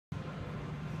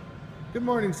Good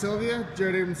morning, Sylvia.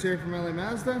 Jared Abrams here from LA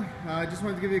Mazda. I just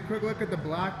wanted to give you a quick look at the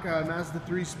black Mazda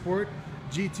 3 Sport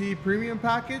GT Premium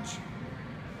package.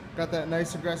 Got that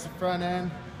nice aggressive front end.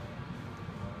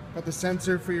 Got the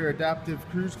sensor for your adaptive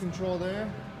cruise control there.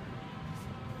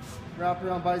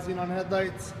 Wraparound bi-xenon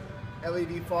headlights.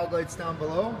 LED fog lights down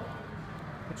below.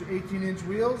 Got your 18-inch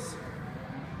wheels.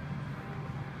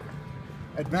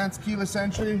 Advanced keyless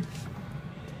entry.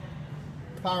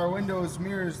 Power windows,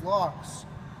 mirrors, locks.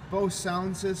 Bose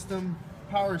sound system,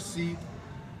 power seat,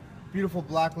 beautiful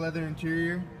black leather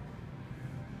interior.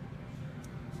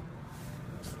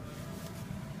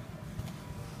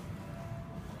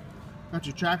 Got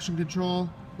your traction control,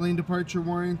 lane departure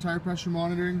warning, tire pressure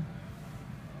monitoring,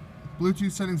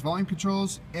 Bluetooth settings, volume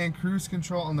controls, and cruise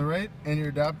control on the right, and your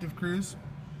adaptive cruise.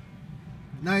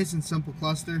 Nice and simple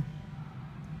cluster.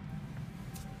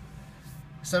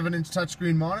 7-inch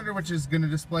touchscreen monitor, which is going to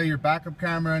display your backup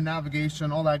camera,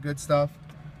 navigation, all that good stuff.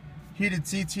 Heated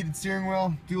seats, heated steering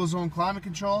wheel, dual zone climate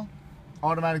control,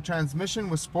 automatic transmission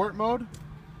with sport mode.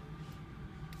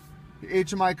 The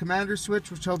HMI commander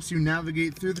switch, which helps you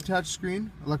navigate through the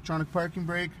touchscreen. Electronic parking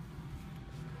brake.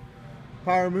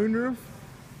 Power moonroof.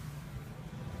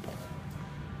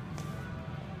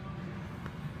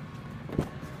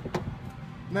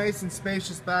 Nice and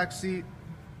spacious back seat.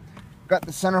 Got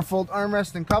the centerfold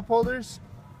armrest and cup holders.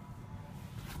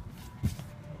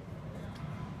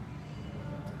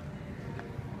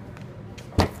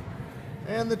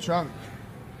 And the trunk.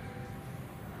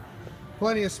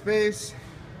 Plenty of space.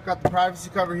 Got the privacy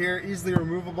cover here, easily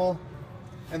removable.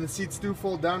 And the seats do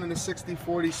fold down in a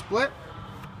 60-40 split.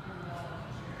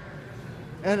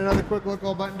 And another quick look,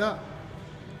 all buttoned up.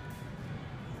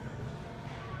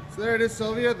 So there it is,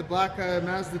 Sylvia, the black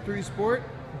Mazda 3 Sport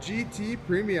GT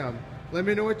Premium. Let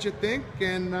me know what you think,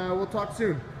 and we'll talk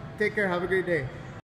soon. Take care. Have a great day.